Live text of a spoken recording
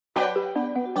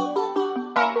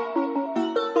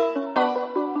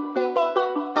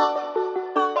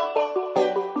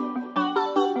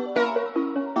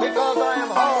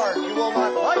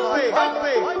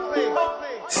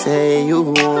Say you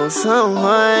want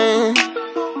someone.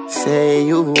 Say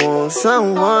you want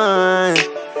someone.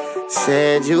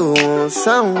 Said you want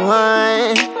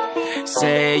someone.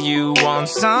 Say you want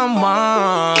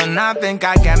someone. I think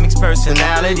I got mixed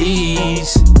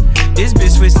personalities. This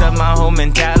bitch switched up my whole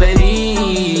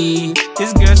mentality.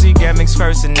 This girl, she got mixed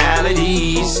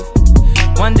personalities.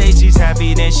 One day she's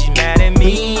happy, then she mad at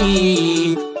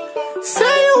me.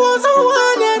 Say you want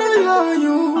someone that'll love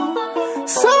you,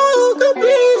 someone who could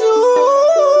please you,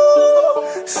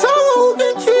 someone who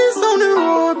can kiss on and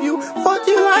rub you, fuck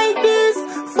you like this,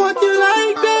 fuck you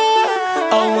like that.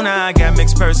 Oh, now I got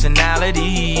mixed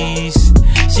personalities.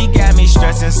 She got me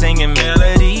stressing, singing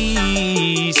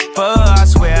melodies. For her, I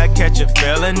swear I catch a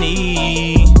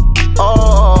felony.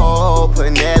 Oh,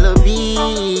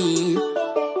 Penelope.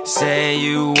 Say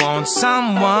you want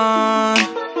someone.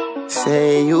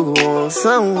 Say you want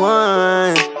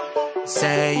someone.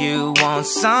 Say you want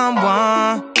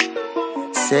someone.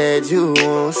 Said you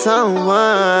want someone.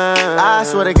 I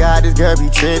swear to God, this girl be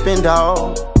trippin',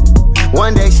 dawg.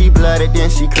 One day she blooded, then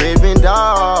she cribbin',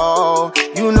 dawg.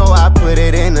 You know I put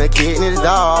it in her kidneys,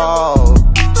 dawg.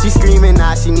 She screaming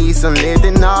now she needs some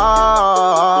living,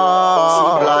 dawg. She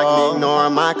blocking,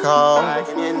 ignoring my call.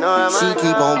 She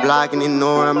keep on blocking,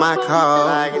 ignoring my call.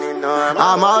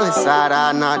 I'm all inside,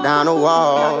 I knock down the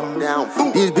wall.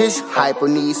 This bitch hyper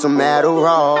needs some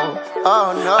Adderall.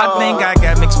 Oh no. I think I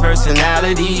got mixed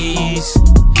personalities.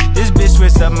 This bitch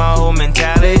switched up my whole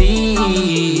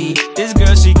mentality. This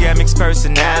girl, she got mixed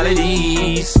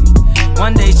personalities.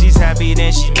 One day she's happy,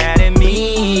 then she mad at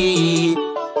me.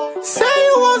 Say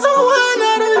you want someone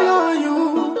that'll love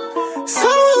you,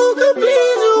 someone who could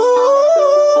please you,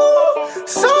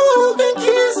 someone who can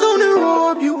kiss on and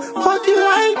rub you, fuck you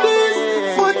like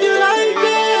this, fuck you like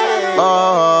that.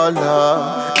 Oh Lord,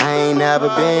 I ain't never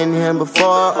been here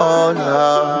before. Oh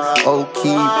Lord, oh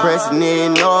keep pressing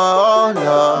it, oh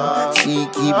Lord. She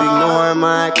keep ignoring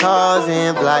my calls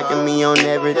and blocking me on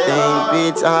everything,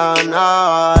 bitch. Oh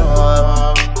no,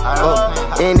 oh,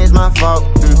 and it's my fault.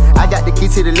 I got the key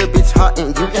to the little bitch heart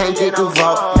and you can't get the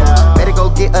vault. Better go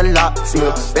get a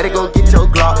locksmith, better go get your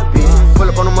Glock, bitch. Pull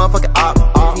up on the motherfucking op.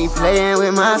 He playin'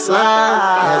 with my slime.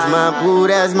 That's my boo,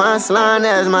 that's my slime,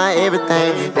 that's my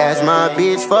everything. That's my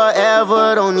bitch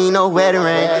forever, don't need no wedding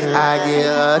ring. I give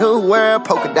her the world,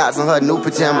 polka dots on her new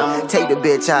pajama. Take the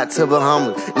bitch out to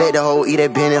Bahamas, let the hoe eat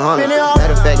that Benny Hunter.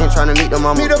 Matter of fact, ain't tryna meet the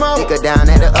mama. Take her down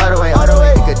at the other way.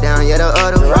 Take her down, yeah, the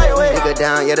other way. Take her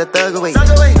down, yeah, the thug away.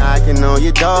 Knocking on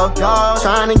your door,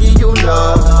 tryna give you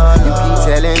love. You keep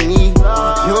telling me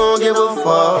you don't give a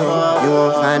fuck. You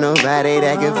won't find nobody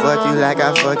that can fuck you like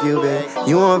I fuck you, babe.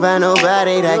 You won't find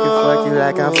nobody that can fuck you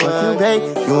like I fuck you, babe.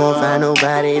 You won't find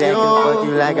nobody that can fuck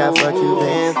you like I fuck you,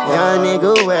 babe. Young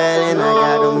nigga well and I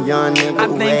got them young nigga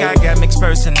well. I think I got mixed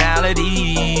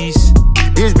personalities.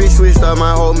 This bitch switched up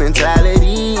my whole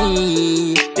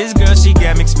mentality. This girl, she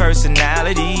got mixed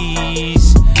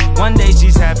personalities. One day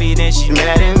she's happy, then she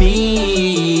mad at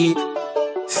me.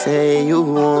 Say you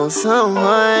want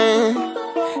someone.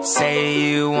 Say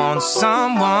you want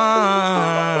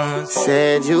someone.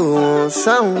 Said you want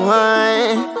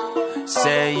someone.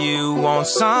 Say you want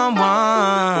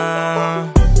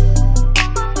someone.